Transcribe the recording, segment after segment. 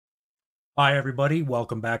Hi everybody,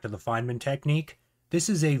 welcome back to the Feynman Technique. This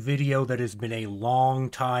is a video that has been a long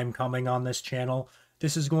time coming on this channel.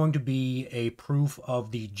 This is going to be a proof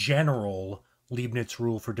of the general Leibniz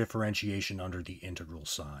rule for differentiation under the integral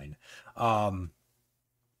sign. Um,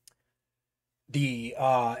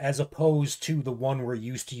 as opposed to the one we're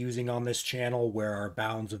used to using on this channel where our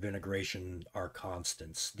bounds of integration are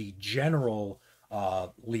constants. The general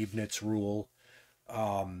Leibniz rule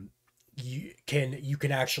um, you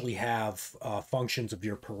can actually have functions of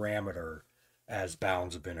your parameter as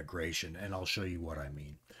bounds of integration, and I'll show you what I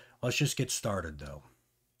mean. Let's just get started though.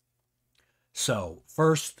 So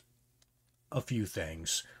first, a few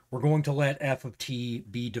things. We're going to let f of t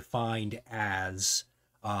be defined as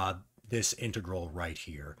this integral right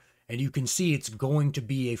here. And you can see it's going to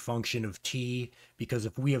be a function of t because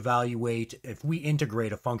if we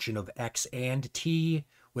integrate a function of x and t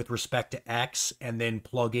with respect to x and then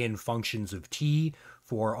plug in functions of t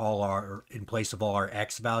in place of all our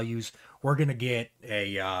x values, we're going to get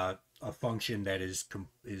a function that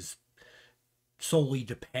is solely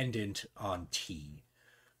dependent on t.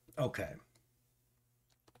 Okay.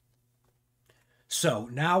 So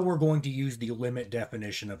now we're going to use the limit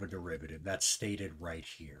definition of a derivative. That's stated right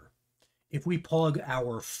here. If we plug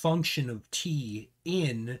our function of t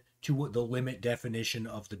in to the limit definition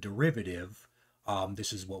of the derivative,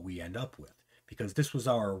 this is what we end up with. Because this was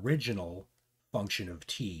our original function of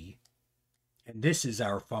t, and this is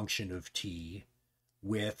our function of t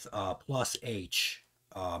with plus h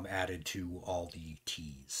added to all the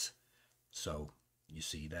t's. So you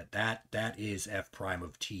see that is f prime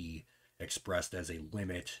of t expressed as a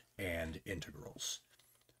limit and integrals.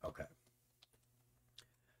 Okay.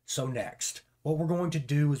 So next, what we're going to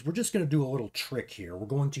do is we're just going to do a little trick here. We're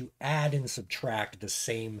going to add and subtract the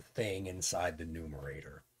same thing inside the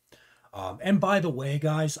numerator. And by the way,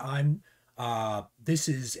 guys, this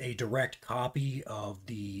is a direct copy of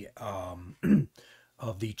the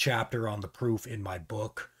of the chapter on the proof in my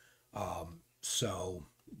book. So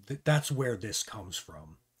that's where this comes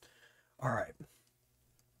from. All right.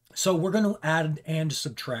 So we're going to add and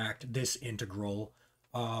subtract this integral,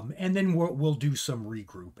 and then we'll do some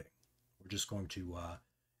regrouping. We're just going to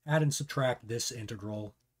add and subtract this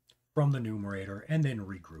integral from the numerator and then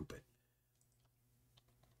regroup it.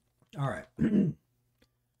 All right.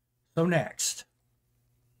 So next,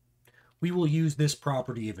 we will use this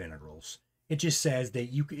property of integrals. It just says that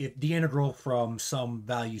if the integral from some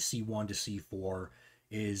value c1 to c4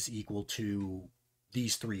 is equal to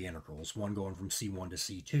these three integrals, one going from c1 to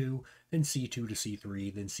c2, then c2 to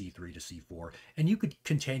c3, then c3 to c4. And you could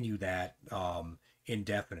continue that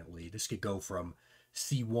indefinitely. This could go from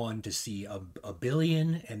c1 to c a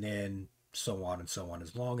billion, and then so on and so on,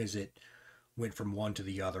 as long as it went from one to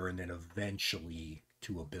the other and then eventually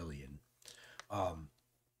to a billion.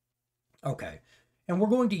 Okay, and we're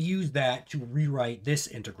going to use that to rewrite this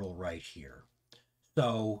integral right here.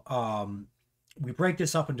 So we break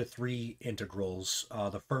this up into three integrals.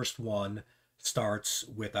 The first one starts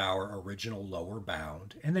with our original lower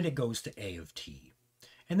bound, and then it goes to a of t.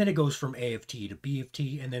 And then it goes from a of t to b of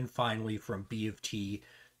t, and then finally from b of t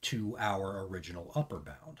to our original upper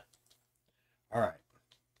bound. All right.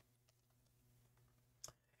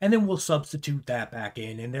 And then we'll substitute that back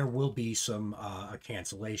in, and there will be some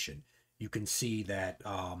cancellation. You can see that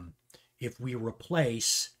if we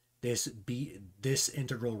replace this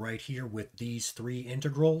integral right here with these three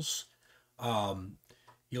integrals,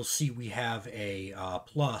 you'll see we have a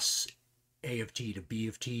plus a of t to b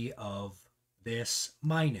of t of this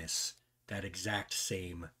minus that exact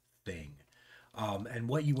same thing. And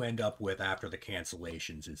what you end up with after the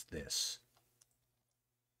cancellations is this.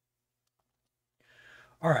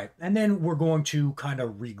 All right, and then we're going to kind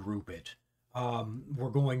of regroup it.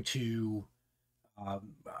 We're going to,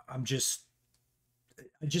 I just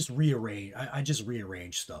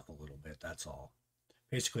rearrange stuff a little bit. That's all.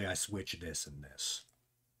 Basically, I switch this and this.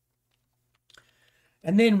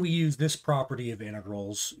 And then we use this property of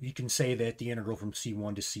integrals. You can say that the integral from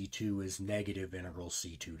c1 to c2 is negative integral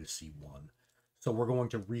c2 to c1. So we're going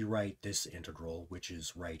to rewrite this integral, which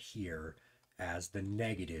is right here, as the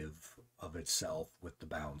negative of itself with the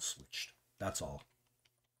bound switched. That's all.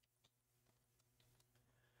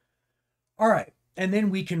 All right, and then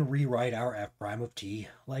we can rewrite our f prime of t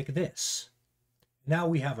like this. Now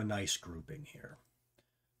we have a nice grouping here.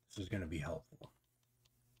 This is going to be helpful.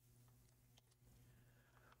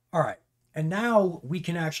 All right, and now we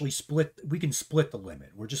can actually split the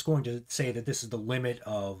limit. We're just going to say that this is the limit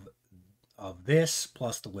of this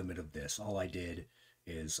plus the limit of this. All I did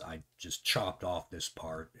is I just chopped off this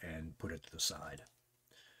part and put it to the side.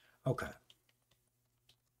 Okay.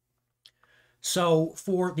 So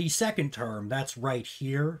for the second term, that's right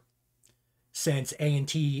here. Since a and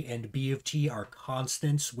t and b of t are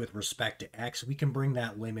constants with respect to x, we can bring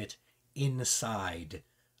that limit inside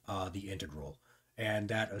the integral. And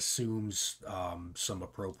that assumes some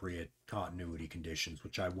appropriate continuity conditions,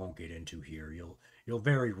 which I won't get into here. You'll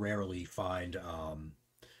very rarely find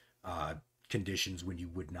uh, conditions when you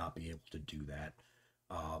would not be able to do that.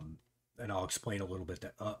 And I'll explain a little bit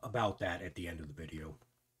about that at the end of the video.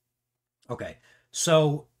 Okay,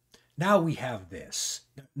 so now we have this.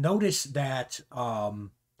 Notice that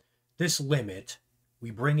this limit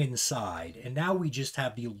we bring inside, and now we just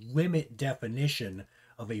have the limit definition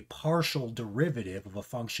of a partial derivative of a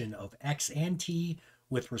function of x and t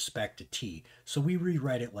with respect to t. So we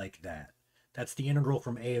rewrite it like that. That's the integral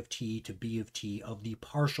from a of t to b of t of the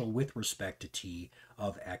partial with respect to t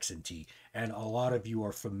of x and t. And a lot of you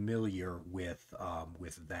are familiar with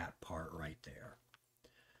that part right there.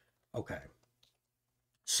 Okay.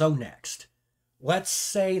 So next,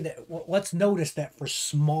 let's notice that for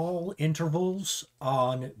small intervals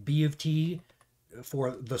on b of t,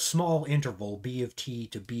 for the small interval b of t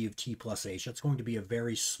to b of t plus h, that's going to be a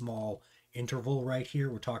very small interval right here.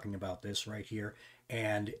 We're talking about this right here.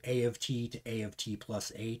 And a of t to a of t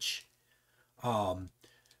plus h.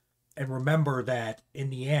 And remember that in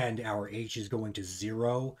the end, our h is going to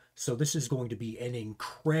 0. So this is going to be an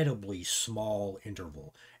incredibly small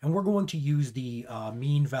interval. And we're going to use the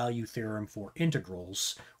mean value theorem for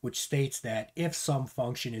integrals, which states that if some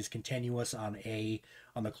function is continuous on the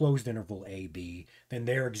closed interval ab, then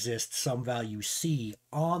there exists some value c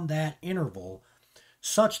on that interval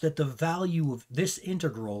such that the value of this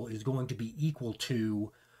integral is going to be equal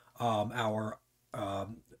to our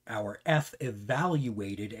f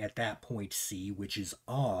evaluated at that point c, which is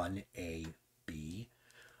on a, b,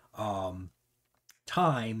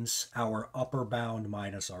 times our upper bound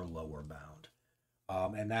minus our lower bound.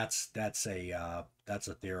 And that's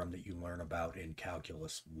a theorem that you learn about in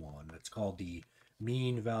Calculus 1. It's called the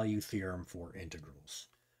mean value theorem for integrals.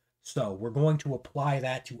 So we're going to apply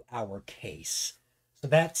that to our case. So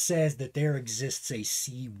that says that there exists a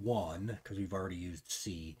C1, because we've already used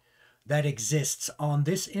C, that exists on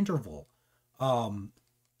this interval from,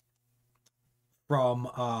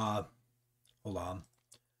 hold on,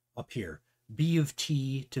 up here, b of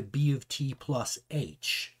t to b of t plus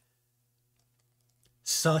h,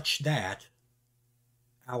 such that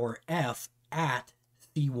our f at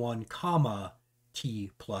c1 comma t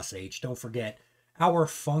plus h, don't forget, our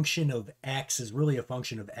function of x is really a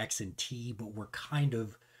function of x and t, but we're kind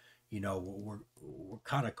of, we're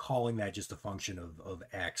kind of calling that just a function of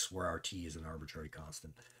x, where our t is an arbitrary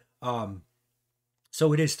constant.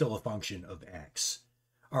 So it is still a function of x.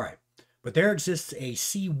 All right, but there exists a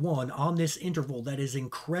c1 on this interval that is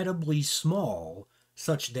incredibly small,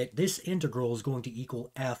 such that this integral is going to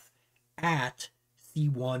equal f at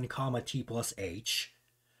c1 comma t plus h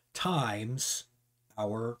times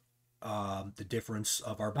our the difference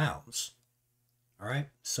of our bounds. All right,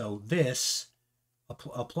 so this,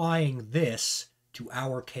 applying this to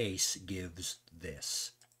our case gives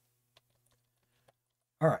this.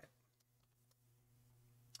 All right.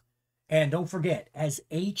 And don't forget, as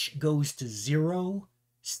h goes to 0,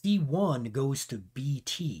 c1 goes to b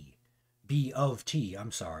of t,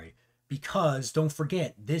 I'm sorry, because don't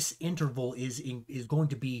forget, this interval is going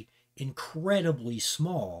to be incredibly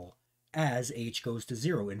small as h goes to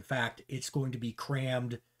 0. In fact, it's going to be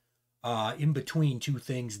crammed in between two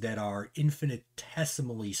things that are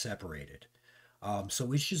infinitesimally separated.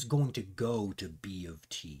 So it's just going to go to b of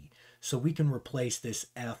t. So we can replace this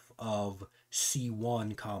f of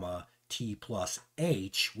c1 comma t plus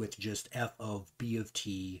h with just f of b of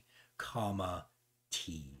t comma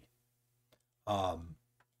t. And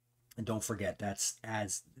don't forget, that's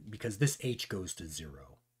because this h goes to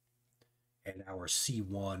 0. And our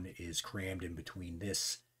c1 is crammed in between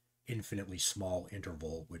this infinitely small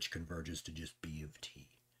interval, which converges to just b of t.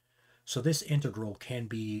 So this integral can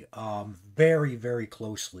be very, very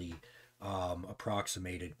closely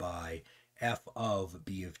approximated by f of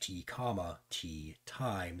b of t comma t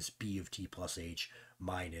times b of t plus h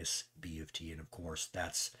minus b of t. And of course,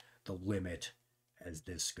 that's the limit as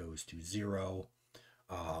this goes to 0.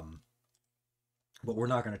 But we're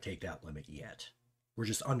not going to take that limit yet. We're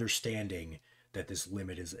just understanding that this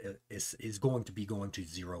limit is going to be going to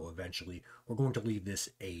 0 eventually. We're going to leave this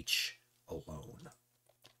h alone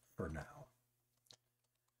for now.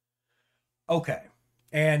 Okay,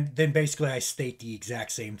 and then basically I state the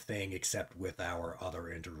exact same thing except with our other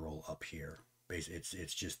integral up here.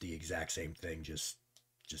 It's just the exact same thing, just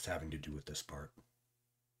having to do with this part.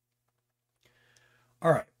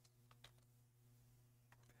 All right.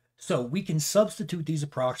 So we can substitute these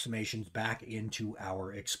approximations back into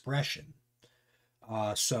our expression.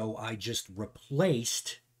 So I just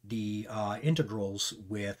replaced the integrals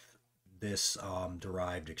with this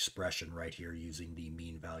derived expression right here using the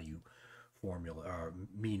mean value formula, or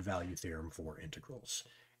mean value theorem for integrals.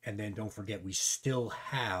 And then don't forget, we still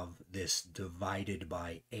have this divided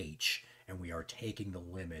by h, and we are taking the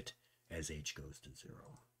limit as h goes to 0.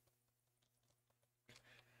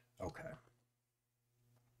 Okay.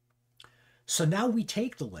 So now we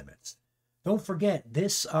take the limits. Don't forget,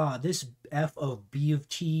 this f of b of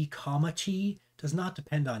t comma t does not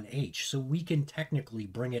depend on h, so we can technically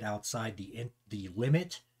bring it outside the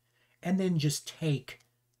limit and then just take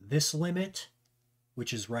this limit,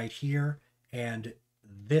 which is right here, and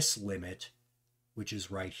this limit, which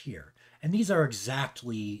is right here. And these are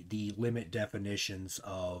exactly the limit definitions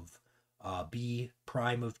of b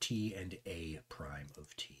prime of t and a prime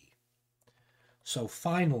of t. So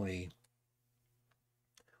finally,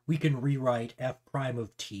 we can rewrite f prime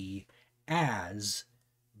of t as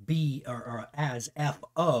b, or as f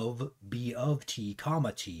of b of t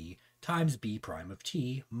comma t times b prime of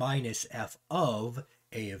t minus f of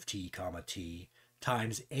a of t comma t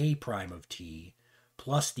times a prime of t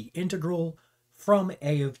plus the integral from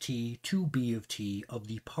a of t to b of t of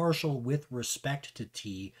the partial with respect to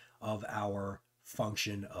t of our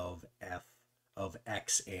function of f of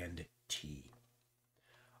x and t.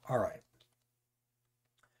 All right.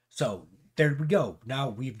 So there we go. Now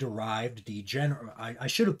we've derived the general. I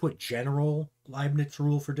should have put general Leibniz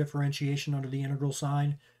rule for differentiation under the integral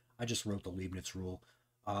sign. I just wrote the Leibniz rule.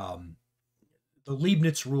 The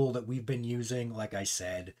Leibniz rule that we've been using, like I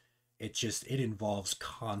said, it involves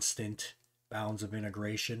constant bounds of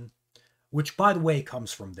integration, which, by the way,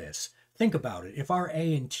 comes from this. Think about it. If our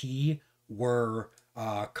a and t were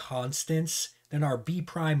constants, then our b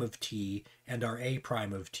prime of t and our a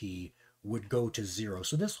prime of t would go to 0.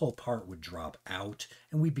 So this whole part would drop out,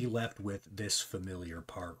 and we'd be left with this familiar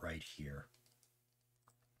part right here.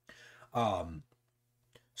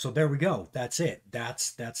 So there we go. That's it.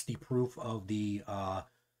 That's the proof of the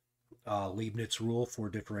Leibniz rule for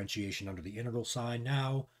differentiation under the integral sign.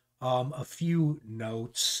 Now, a few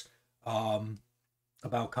notes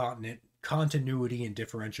about continuity and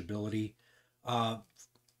differentiability.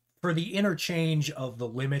 For the interchange of the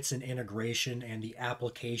limits and integration and the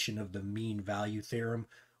application of the mean value theorem,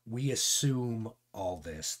 we assume all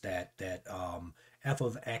this, that f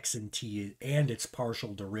of x and t and its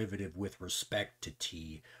partial derivative with respect to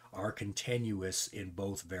t are continuous in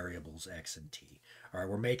both variables x and t. All right,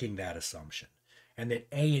 we're making that assumption. And that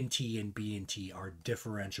a and t and b and t are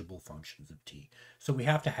differentiable functions of t. So we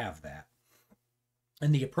have to have that.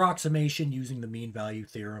 And the approximation using the mean value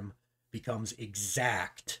theorem becomes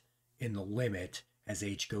exact in the limit as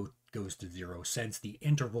h goes to 0, since the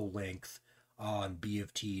interval length on b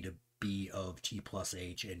of t to b of t plus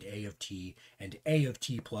h and a of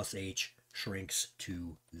t plus h shrinks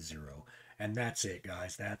to 0. And that's it,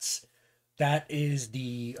 guys. That is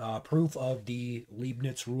the proof of the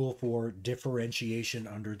Leibniz rule for differentiation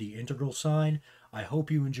under the integral sign. I hope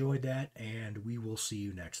you enjoyed that, and we will see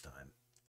you next time.